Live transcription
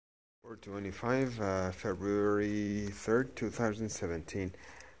425 February 3rd 2017.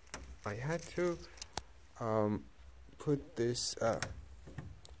 I had to put this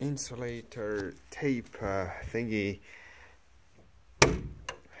insulator tape thingy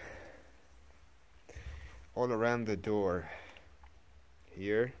all around the door,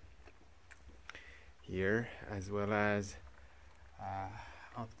 here, as well as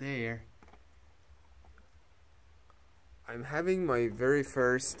up there. I'm having my very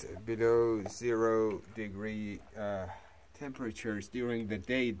first below 0 degree temperatures during the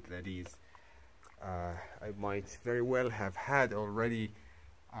day, that is. I might very well have had already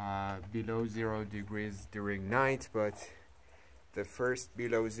below 0 degrees during night, but the first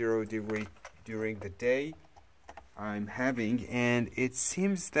below 0 degree during the day I'm having, and it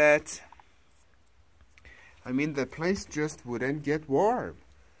seems that, I mean, the place just wouldn't get warm,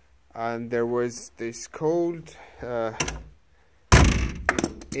 and there was this cold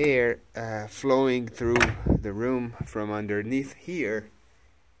air flowing through the room from underneath here.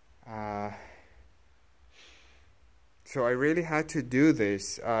 So I really had to do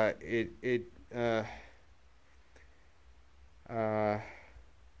this.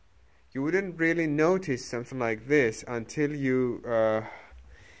 You wouldn't really notice something like this until you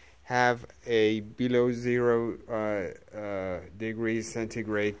have a below 0 degrees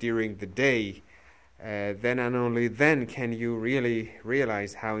centigrade during the day. Then and only then can you really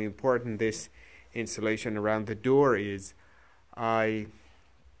realize how important this insulation around the door is. I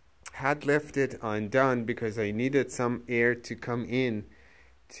had left it undone because I needed some air to come in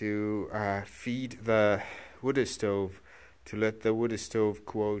to feed the wood stove, to let the wood stove,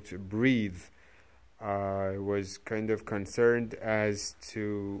 quote, breathe. I was kind of concerned as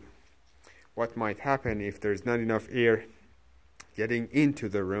to what might happen if there's not enough air getting into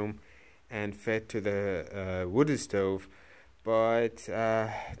the room and fed to the wood stove. But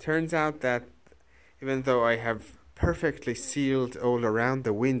turns out that even though I have perfectly sealed all around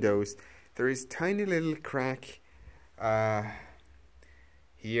the windows, there is tiny little crack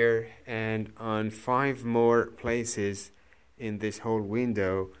here and on 5 more places in this whole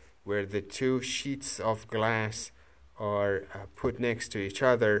window where the 2 sheets of glass are put next to each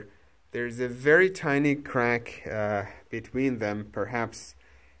other. There's a very tiny crack between them, perhaps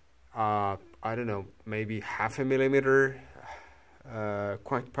I don't know, maybe 0.5 millimeter,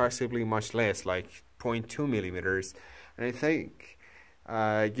 quite possibly much less, like 0.2 millimeters. And I think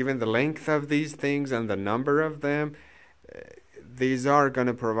given the length of these things and the number of them, these are going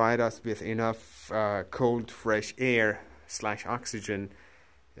to provide us with enough cold, fresh air / oxygen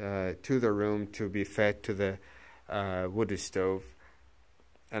to the room to be fed to the wood stove.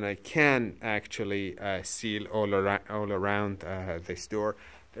 And I can actually seal all around this door.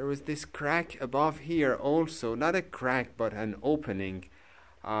 There was this crack above here also, not a crack but an opening,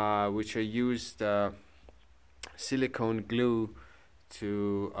 which I used silicone glue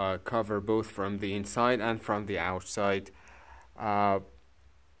to cover both from the inside and from the outside.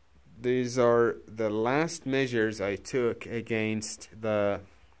 These are the last measures I took against the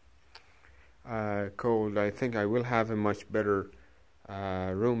cold. I think I will have a much better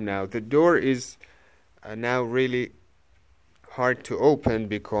room now. The door is now really hard to open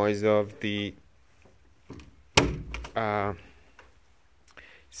because of the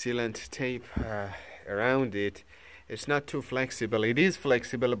sealant tape around it. It's not too flexible. It is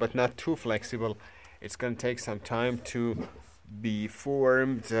flexible, but not too flexible. It's going to take some time to be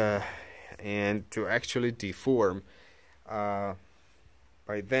formed and to actually deform. By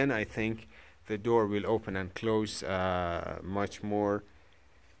then, I think the door will open and close much more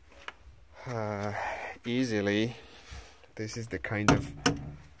easily. This is the kind of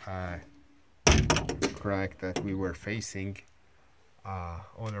crack that we were facing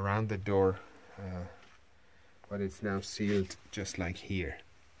all around the door, but it's now sealed just like here.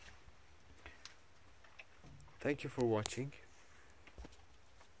 Thank you for watching.